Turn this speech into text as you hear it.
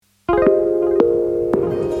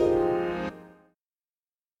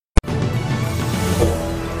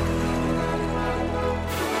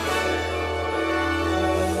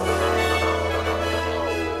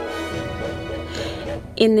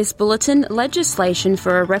In this bulletin, legislation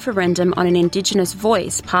for a referendum on an Indigenous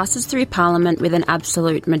voice passes through Parliament with an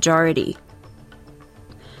absolute majority.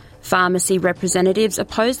 Pharmacy representatives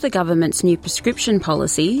oppose the government's new prescription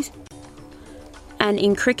policies. And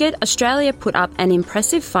in cricket, Australia put up an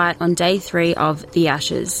impressive fight on day 3 of the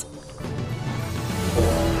Ashes.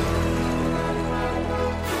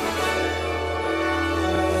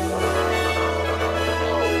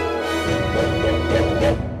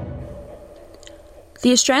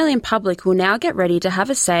 The Australian public will now get ready to have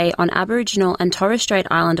a say on Aboriginal and Torres Strait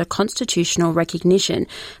Islander constitutional recognition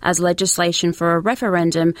as legislation for a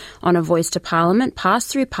referendum on a voice to Parliament passed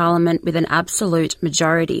through Parliament with an absolute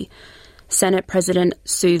majority. Senate President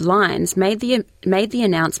Sue Lines made the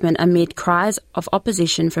announcement amid cries of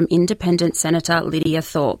opposition from Independent Senator Lydia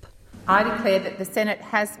Thorpe. I declare that the Senate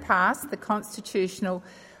has passed the constitutional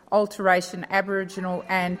alteration Aboriginal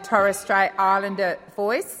and Torres Strait Islander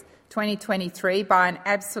voice 2023 by an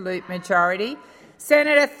absolute majority.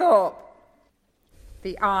 Senator Thorpe,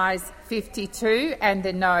 the ayes 52 and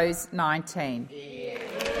the noes 19.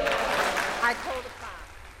 I call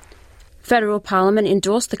the Federal Parliament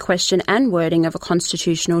endorsed the question and wording of a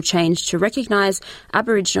constitutional change to recognise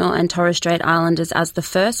Aboriginal and Torres Strait Islanders as the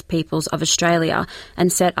first peoples of Australia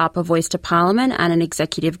and set up a voice to Parliament and an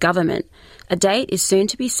executive government. A date is soon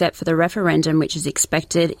to be set for the referendum, which is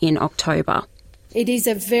expected in October. It is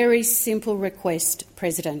a very simple request,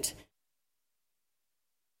 President.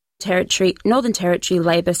 Northern Territory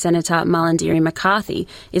Labor Senator Mullindiri McCarthy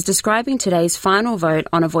is describing today's final vote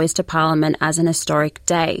on a voice to Parliament as an historic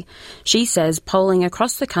day. She says polling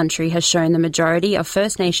across the country has shown the majority of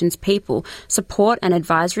First Nations people support an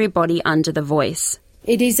advisory body under the voice.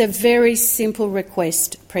 It is a very simple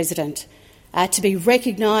request, President, to be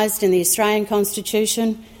recognised in the Australian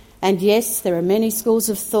Constitution. And yes, there are many schools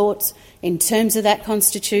of thought in terms of that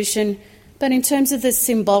Constitution, but in terms of the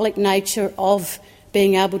symbolic nature of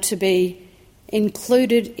being able to be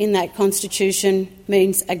included in that Constitution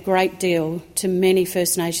means a great deal to many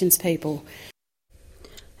First Nations people.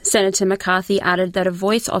 Senator McCarthy added that a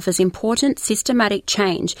voice offers important systematic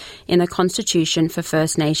change in the Constitution for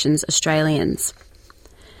First Nations Australians.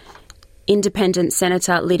 Independent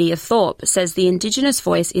Senator Lydia Thorpe says the Indigenous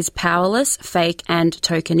voice is powerless, fake and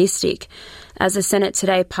tokenistic, as the Senate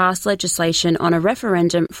today passed legislation on a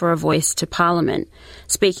referendum for a voice to Parliament.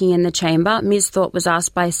 Speaking in the chamber, Ms Thorpe was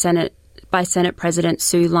asked by Senate President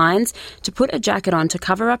Sue Lines to put a jacket on to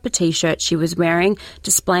cover up a T-shirt she was wearing,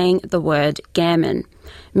 displaying the word gammon.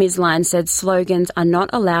 Ms Lines said slogans are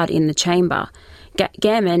not allowed in the chamber.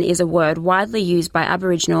 Gammon is a word widely used by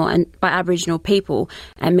Aboriginal people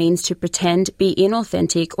and means to pretend, be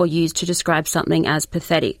inauthentic or used to describe something as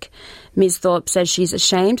pathetic. Ms Thorpe says she's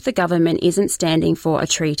ashamed the government isn't standing for a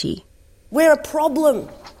treaty. We're a problem.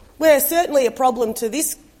 We're certainly a problem to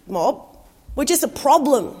this mob. We're just a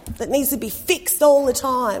problem that needs to be fixed all the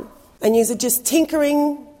time. And you're just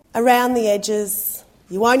tinkering around the edges.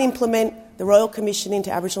 You won't implement the Royal Commission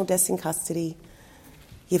into Aboriginal deaths in custody.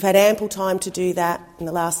 You've had ample time to do that in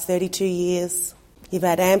the last 32 years. You've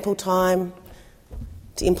had ample time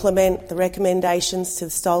to implement the recommendations to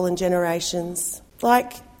the stolen generations.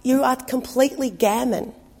 You are completely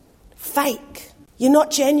gammon, fake. You're not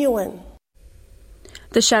genuine.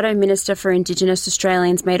 The Shadow Minister for Indigenous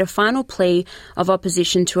Australians made a final plea of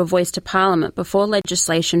opposition to a voice to Parliament before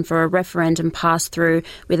legislation for a referendum passed through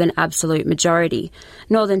with an absolute majority.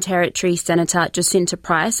 Northern Territory Senator Jacinta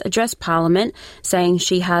Price addressed Parliament, saying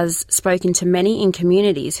she has spoken to many in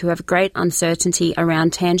communities who have great uncertainty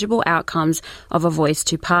around tangible outcomes of a voice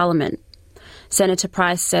to Parliament. Senator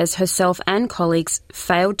Price says herself and colleagues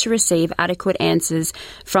failed to receive adequate answers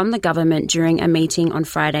from the government during a meeting on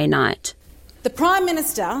Friday night. The Prime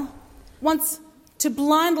Minister wants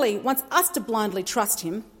us to blindly trust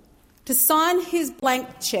him, to sign his blank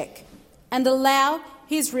cheque and allow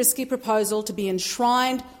his risky proposal to be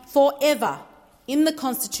enshrined forever in the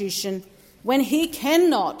Constitution when he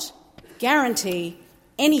cannot guarantee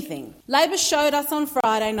anything. Labor showed us on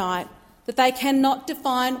Friday night that they cannot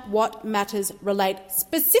define what matters relate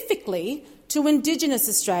specifically to Indigenous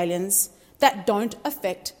Australians that don't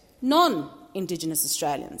affect non-Indigenous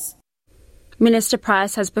Australians. Minister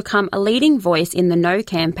Price has become a leading voice in the No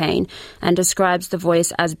campaign and describes the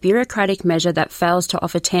voice as a bureaucratic measure that fails to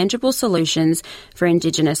offer tangible solutions for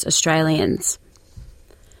Indigenous Australians.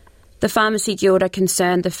 The Pharmacy Guild are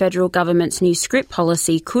concerned the federal government's new script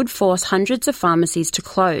policy could force hundreds of pharmacies to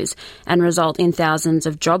close and result in thousands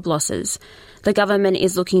of job losses. The government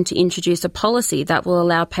is looking to introduce a policy that will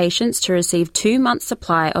allow patients to receive 2 months'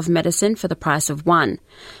 supply of medicine for the price of one.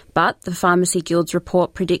 But the Pharmacy Guild's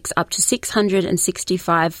report predicts up to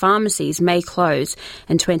 665 pharmacies may close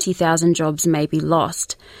and 20,000 jobs may be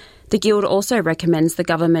lost. The Guild also recommends the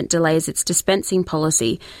government delays its dispensing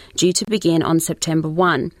policy, due to begin on September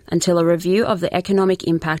 1, until a review of the economic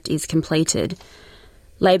impact is completed.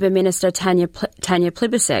 Labor Minister Tanya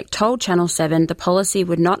Plibersek told Channel 7 the policy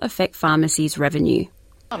would not affect pharmacies' revenue.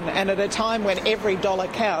 And at a time when every dollar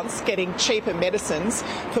counts, getting cheaper medicines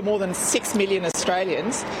for more than 6 million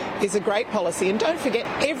Australians is a great policy. And don't forget,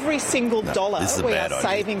 every single dollar we are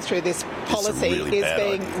saving through this policy is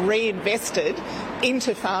being reinvested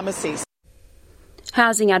into pharmacies.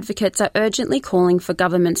 Housing advocates are urgently calling for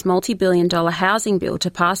government's multi-billion-dollar housing bill to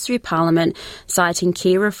pass through Parliament, citing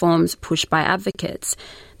key reforms pushed by advocates.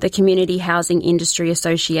 The Community Housing Industry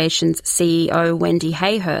Association's CEO, Wendy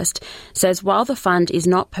Hayhurst, says while the fund is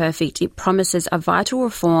not perfect, it promises a vital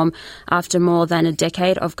reform after more than a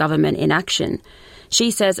decade of government inaction. She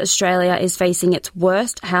says Australia is facing its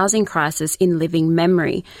worst housing crisis in living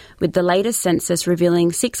memory, with the latest census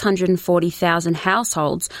revealing 640,000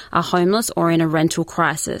 households are homeless or in a rental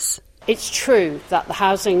crisis. It's true that the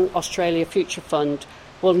Housing Australia Future Fund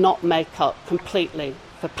will not make up completely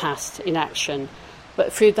for past inaction,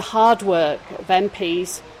 but through the hard work of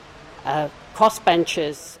MPs,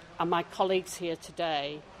 crossbenchers and my colleagues here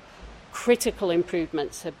today, critical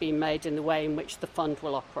improvements have been made in the way in which the fund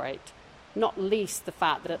will operate. Not least the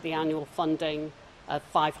fact that the annual funding of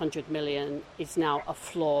 $500 million is now a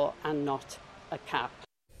floor and not a cap.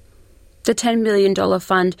 The $10 billion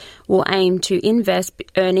fund will aim to invest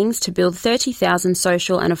earnings to build 30,000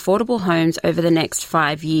 social and affordable homes over the next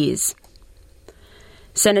 5 years.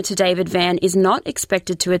 Senator David Van is not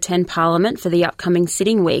expected to attend Parliament for the upcoming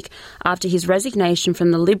sitting week after his resignation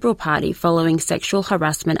from the Liberal Party following sexual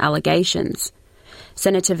harassment allegations.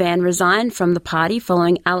 Senator Van resigned from the party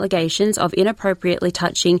following allegations of inappropriately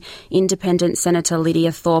touching Independent Senator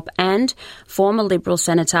Lydia Thorpe and former Liberal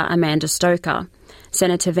Senator Amanda Stoker.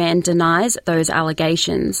 Senator Van denies those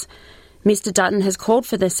allegations. Mr Dutton has called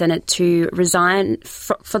for the Senate to resign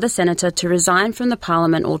for the senator to resign from the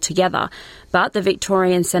Parliament altogether, but the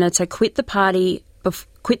Victorian senator quit the party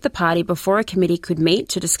before a committee could meet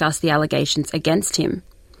to discuss the allegations against him.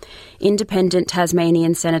 Independent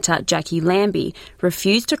Tasmanian Senator Jackie Lambie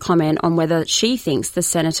refused to comment on whether she thinks the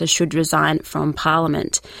senator should resign from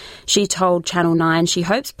Parliament. She told Channel 9 she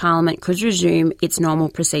hopes Parliament could resume its normal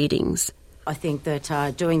proceedings. I think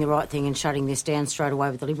that doing the right thing and shutting this down straight away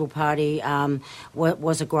with the Liberal Party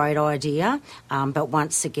was a great idea. But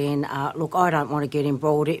once again, look, I don't want to get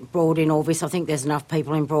embroiled in all this. I think there's enough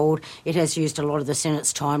people embroiled. It has used a lot of the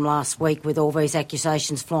Senate's time last week with all these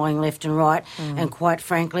accusations flying left and right. And quite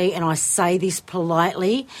frankly, and I say this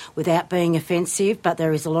politely without being offensive, but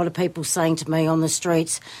there is a lot of people saying to me on the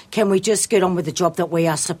streets, can we just get on with the job that we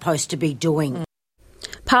are supposed to be doing?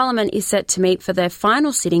 Parliament is set to meet for their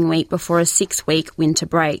final sitting week before a 6-week winter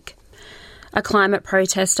break. A climate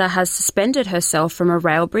protester has suspended herself from a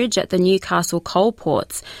rail bridge at the Newcastle coal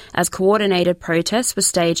ports as coordinated protests were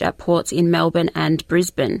staged at ports in Melbourne and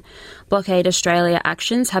Brisbane. Blockade Australia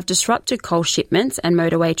actions have disrupted coal shipments and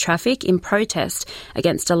motorway traffic in protest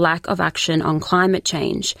against a lack of action on climate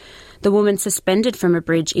change. The woman suspended from a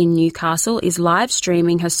bridge in Newcastle is live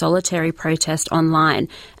streaming her solitary protest online,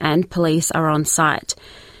 and police are on site.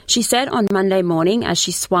 She said on Monday morning as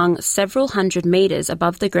she swung several hundred metres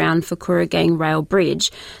above the ground for Kooragang Rail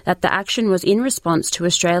Bridge that the action was in response to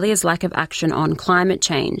Australia's lack of action on climate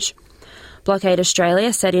change. Blockade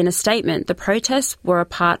Australia said in a statement the protests were a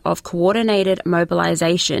part of coordinated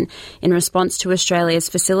mobilisation in response to Australia's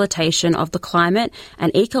facilitation of the climate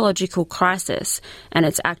and ecological crisis and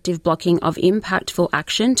its active blocking of impactful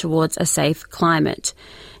action towards a safe climate.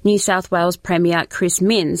 New South Wales Premier Chris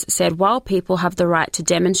Minns said while people have the right to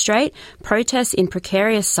demonstrate, protests in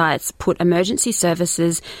precarious sites put emergency service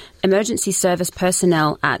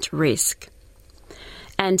personnel at risk.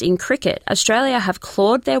 And in cricket, Australia have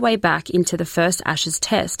clawed their way back into the first Ashes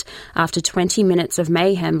test after 20 minutes of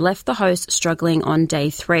mayhem left the hosts struggling on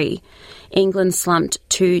day 3. England slumped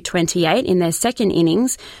 2-28 in their second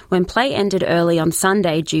innings when play ended early on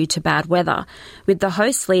Sunday due to bad weather, with the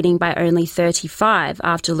hosts leading by only 35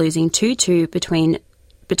 after losing 2-2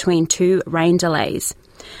 between two rain delays.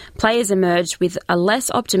 Players emerged with a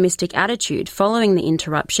less optimistic attitude following the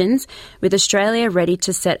interruptions, with Australia ready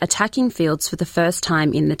to set attacking fields for the first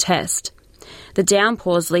time in the test. The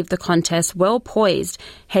downpours leave the contest well poised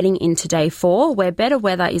heading into day 4, where better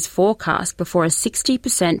weather is forecast before a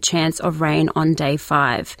 60% chance of rain on day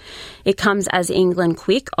 5. It comes as England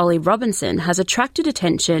quick Ollie Robinson has attracted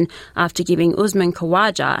attention after giving Usman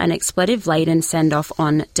Khawaja an expletive-laden send-off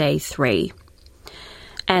on day 3.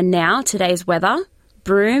 And now, today's weather.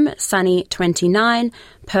 Broome, sunny 29,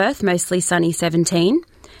 Perth, mostly sunny 17,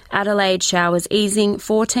 Adelaide, showers easing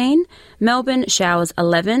 14, Melbourne, showers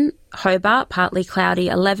 11, Hobart, partly cloudy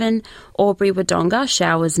 11, Albury-Wodonga,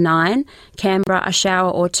 showers 9, Canberra, a shower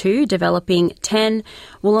or 2, developing 10,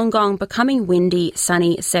 Wollongong, becoming windy,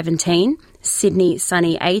 sunny 17, Sydney,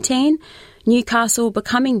 sunny 18, Newcastle,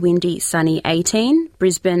 becoming windy, sunny 18,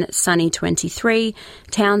 Brisbane, sunny 23,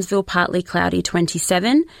 Townsville, partly cloudy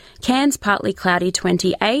 27, Cairns, partly cloudy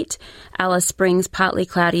 28, Alice Springs, partly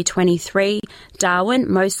cloudy 23,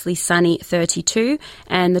 Darwin, mostly sunny 32,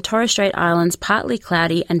 and the Torres Strait Islands, partly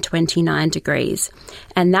cloudy and 29 degrees.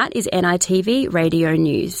 And that is NITV Radio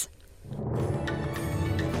News.